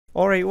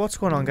Alright, what's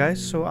going on,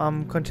 guys? So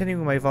I'm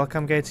continuing my Valk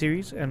guide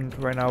series, and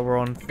right now we're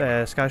on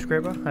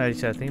Skyscraper. I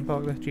said theme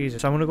park there,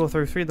 Jesus. So I'm going to go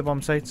through 3 of the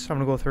bomb sites. I'm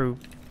going to go through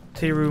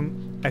tea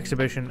room,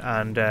 exhibition,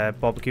 and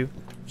barbecue.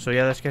 So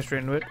yeah, let's get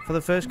straight into it. For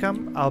the first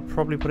camp, I'll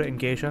probably put it in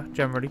geisha,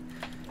 generally.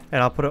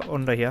 And I'll put it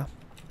under here.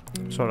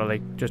 Sort of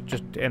like,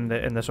 just in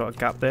the sort of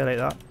gap there, like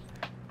that.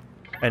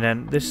 And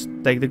then this,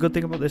 like, the good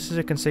thing about this is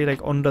it can see, like,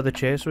 under the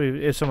chair. So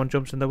if someone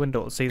jumps in the window,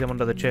 it'll see them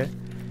under the chair.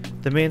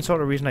 The main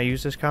sort of reason I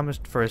use this cam is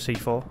for a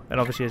C4, and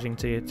obviously as you can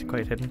see it's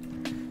quite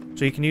hidden.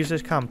 So you can use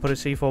this cam, put a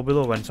C4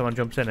 below when someone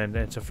jumps in, and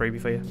it's a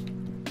freebie for you.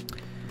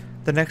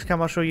 The next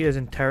cam I'll show you is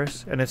in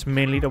terrace, and it's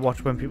mainly to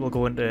watch when people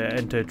go into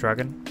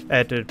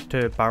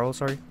barrel,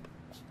 sorry.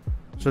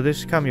 So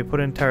this cam you put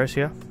in terrace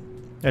here,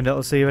 and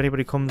it'll see if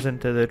anybody comes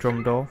into the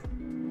drum door,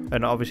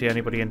 and obviously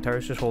anybody in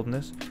terrace just holding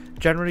this.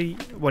 Generally,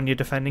 when you're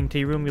defending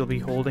tea room, you'll be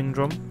holding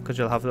drum, because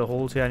you'll have the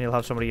holes here and you'll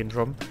have somebody in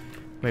drum.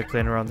 Maybe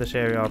playing around this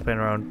area or playing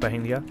around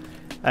behind here.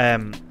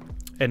 And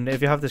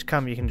if you have this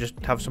cam, you can just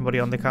have somebody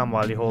on the cam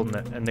while you're holding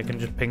it, and they can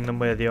just ping them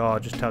where they are,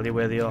 just tell you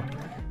where they are,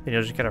 and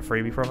you'll just get a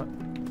freebie from it.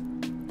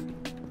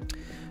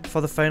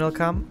 For the final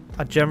cam,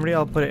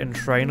 I'll put it in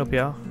shrine up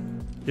here,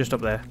 just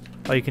up there,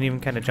 or you can even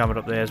kind of jam it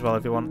up there as well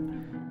if you want.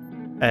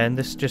 And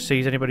this just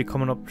sees anybody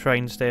coming up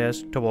shrine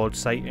stairs towards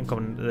site and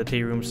coming to the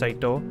tea room site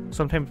door.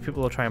 Sometimes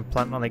people will try and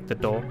plant on like the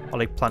door, or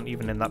like plant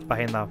even in that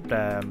behind that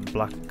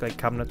black like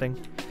cabinet thing.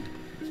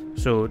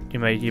 So you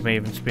may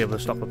even be able to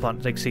stop the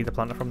plant, like see the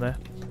planter from there.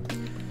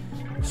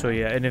 So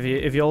yeah, and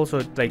if you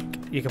also like,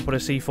 you can put a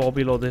C4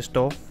 below this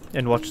door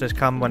and watch this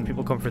cam when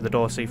people come through the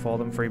door, C4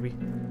 them freebie.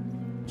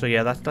 So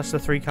yeah, that's the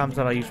 3 cams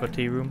that I use for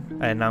tea room,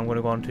 and now I'm going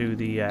to go on to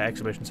the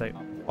exhibition site.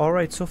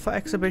 Alright, so for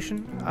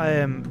exhibition,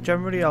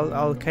 generally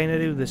I'll kind of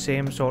do the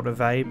same sort of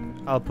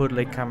vibe. I'll put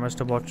like cameras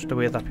to watch the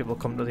way that people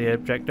come to the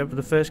objective.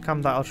 The first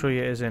cam that I'll show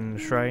you is in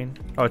Shrine,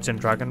 or it's in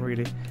Dragon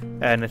really,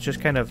 and it's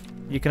just kind of,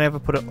 you can either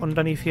put it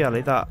underneath here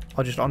like that,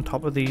 or just on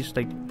top of these,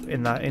 like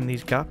in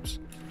these gaps.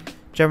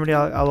 Generally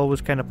I'll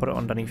always kind of put it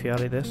underneath here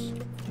like this,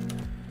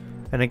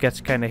 and it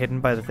gets kind of hidden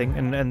by the thing,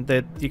 and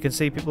you can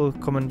see people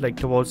coming like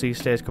towards these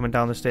stairs, coming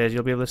down the stairs.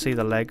 You'll be able to see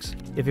the legs.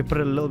 If you put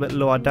it a little bit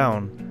lower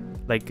down,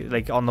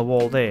 like on the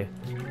wall there,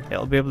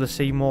 it'll be able to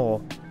see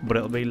more, but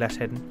it'll be less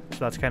hidden. So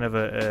that's kind of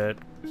a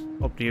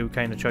up to you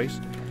kind of choice.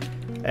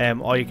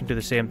 Or you can do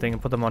the same thing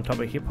and put them on top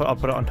of here. I'll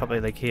put it on top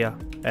of like here,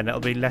 and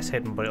it'll be less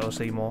hidden, but it'll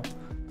see more.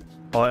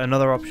 Or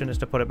another option is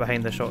to put it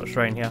behind the sort of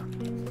shrine here.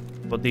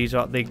 But these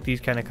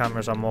kind of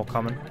cameras are more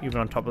common, even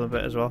on top of the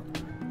bit as well.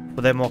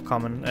 But they're more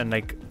common, and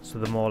like, so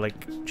they're more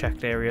like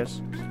checked areas.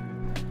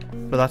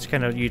 But that's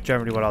kind of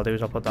generally what I'll do,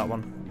 is I'll put that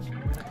one.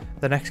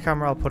 The next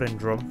camera I'll put in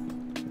drum.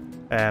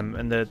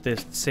 And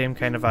the same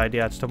kind of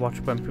idea, it's to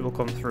watch when people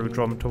come through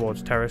drum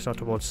towards terrace or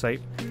towards site.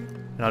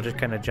 And I'll just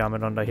kind of jam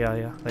it under here,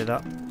 yeah, like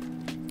that.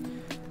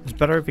 It's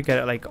better if you get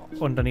it like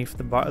underneath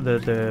the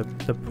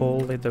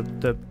pole, like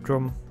the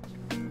drum,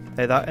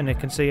 like that, and you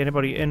can see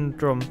anybody in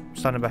drum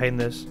standing behind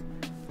this,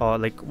 or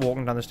like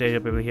walking down the stage,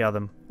 you'll be able to hear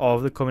them. Or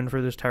if they're coming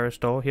through this terrace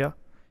door here,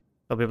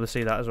 they'll be able to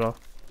see that as well.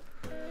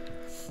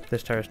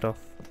 This terrace door.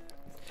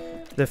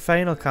 The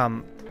final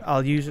cam,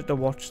 I'll use it to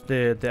watch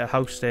the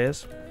house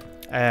stairs.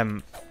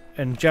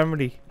 And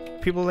generally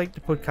people like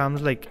to put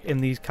cams like in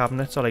these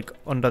cabinets, or like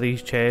under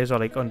these chairs, or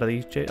like under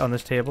these on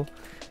this table,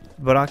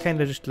 but I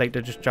kind of just like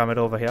to just jam it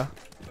over here,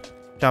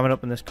 jam it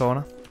up in this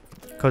corner,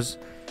 because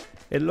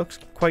it looks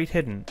quite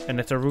hidden,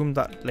 and it's a room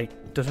that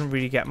like doesn't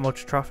really get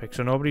much traffic,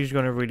 so nobody's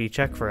going to really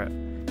check for it.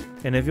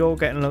 And if you're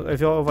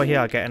over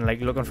here getting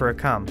like looking for a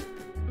cam,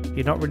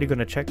 you're not really going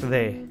to check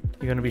there. You're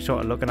going to be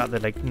sort of looking at the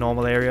like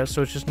normal areas,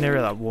 so it's just an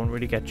area that won't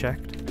really get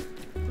checked.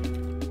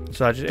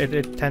 So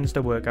it tends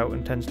to work out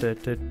and tends to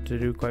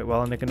do quite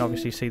well, and they can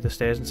obviously see the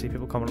stairs and see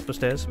people coming up the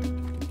stairs.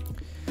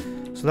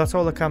 So that's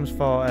all the cams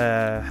for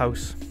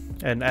house,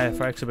 and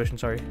for exhibition,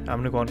 sorry. I'm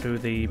going to go on to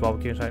the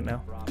barbecue site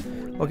now.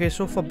 Okay,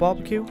 so for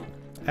barbecue,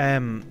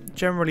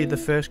 generally the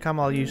first cam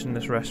I'll use in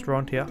this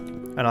restaurant here,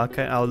 and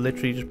I'll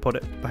literally just put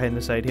it behind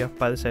the side here,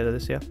 by the side of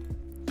this here.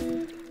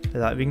 Like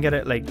that. If you can get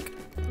it like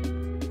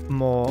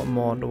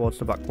more towards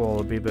the back wall,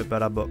 it'll be a bit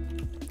better, but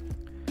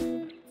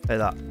like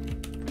that.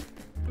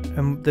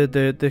 And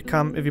the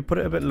cam, if you put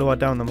it a bit lower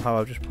down than how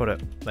I've just put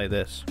it, like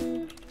this,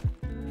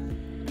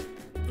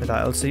 like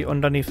that, it'll see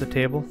underneath the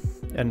table,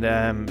 and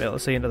it'll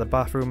see into the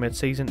bathroom, it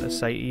sees into the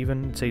site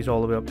even, it sees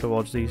all the way up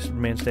towards these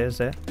main stairs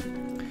there.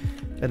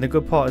 And the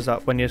good part is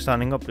that when you're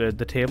standing up, the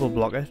table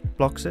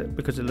blocks it,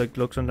 because it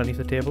looks underneath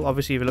the table.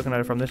 Obviously if you're looking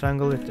at it from this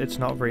angle, it's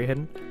not very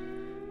hidden,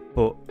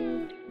 but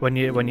when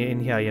you're in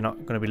here, you're not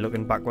going to be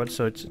looking backwards,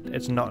 so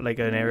it's not like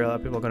an area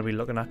that people are going to be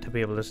looking at to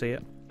be able to see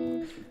it,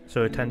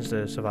 so it tends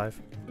to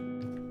survive.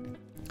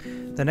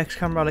 The next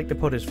camera I like to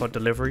put is for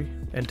delivery,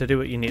 and to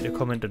do it you need to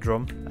come into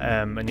drum,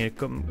 and you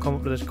come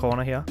up to this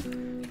corner here.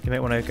 You might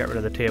want to get rid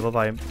of the table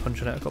by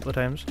punching it a couple of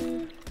times,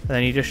 and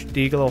then you just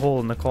deagle a hole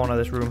in the corner of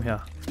this room here,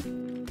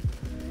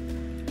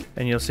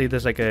 and you'll see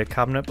there's like a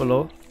cabinet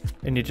below,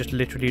 and you just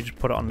literally just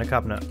put it on the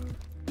cabinet,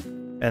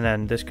 and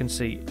then this can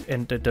see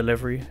into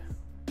delivery,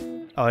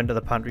 or into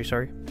the pantry,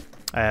 sorry.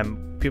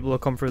 People will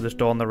come through this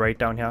door on the right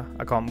down here.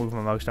 I can't move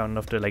my mouse down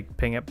enough to like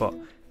ping it, but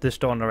this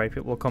door on the right,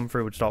 people will come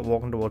through and start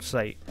walking towards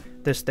site.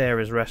 This there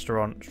is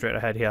restaurant straight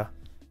ahead here,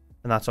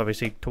 and that's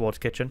obviously towards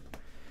kitchen.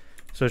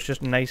 So it's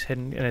just nice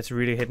hidden, and it's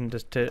really hidden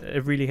a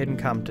really hidden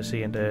cam to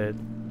see and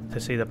to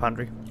see the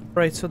pantry.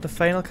 Right, so the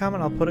final cam,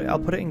 and I'll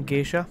put it in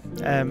geisha.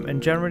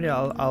 And generally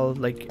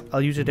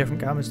I'll use a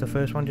different cam as the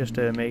first one just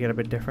to make it a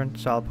bit different.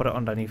 So I'll put it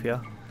underneath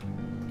here.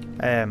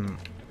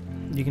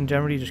 You can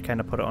generally just kind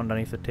of put it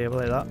underneath the table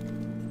like that,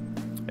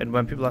 and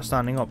when people are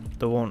standing up,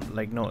 they won't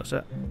like notice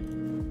it.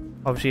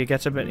 Obviously, it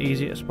gets a bit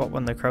easier to spot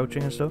when they're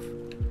crouching and stuff,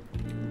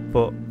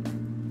 but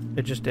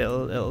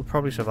it'll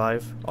probably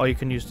survive. Or you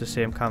can use the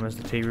same cam as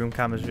the tea room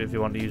cam if you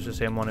want to use the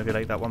same one if you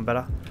like that one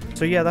better.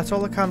 So yeah, that's all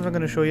the cams I'm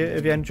going to show you.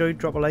 If you enjoyed,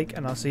 drop a like,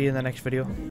 and I'll see you in the next video.